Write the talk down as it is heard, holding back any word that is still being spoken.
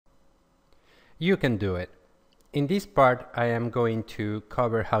you can do it. In this part, I am going to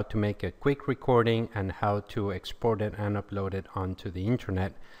cover how to make a quick recording and how to export it and upload it onto the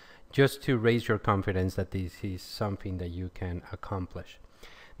internet, just to raise your confidence that this is something that you can accomplish.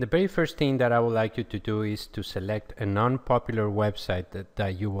 The very first thing that I would like you to do is to select a non-popular website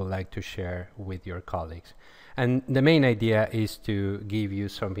that you would like to share with your colleagues. And the main idea is to give you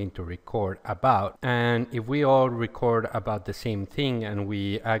something to record about. And if we all record about the same thing and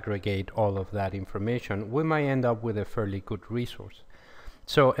we aggregate all of that information, we might end up with a fairly good resource.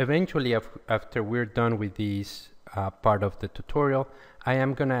 So eventually, after we're done with this part of the tutorial, I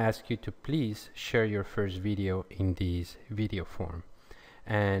am going to ask you to please share your first video in this video form.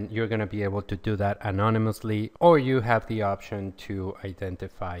 And you're going to be able to do that anonymously, or you have the option to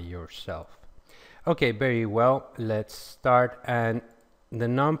identify yourself. Okay, very well, let's start. And the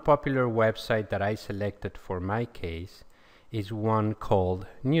non-popular website that I selected for my case is one called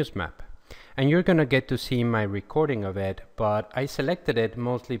Newsmap. And you're going to get to see my recording of it, but I selected it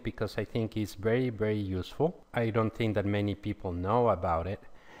mostly because I think it's very, very useful. I don't think that many people know about it.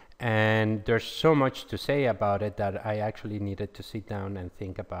 And there's so much to say about it that I actually needed to sit down and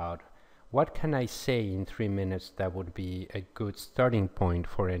think about what can I say in 3 minutes that would be a good starting point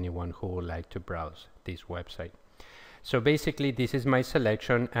for anyone who would like to browse this website. So basically, this is my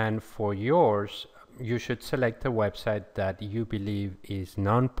selection, and for yours, you should select a website that you believe is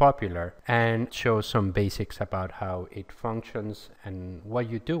non-popular and show some basics about how it functions and what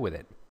you do with it.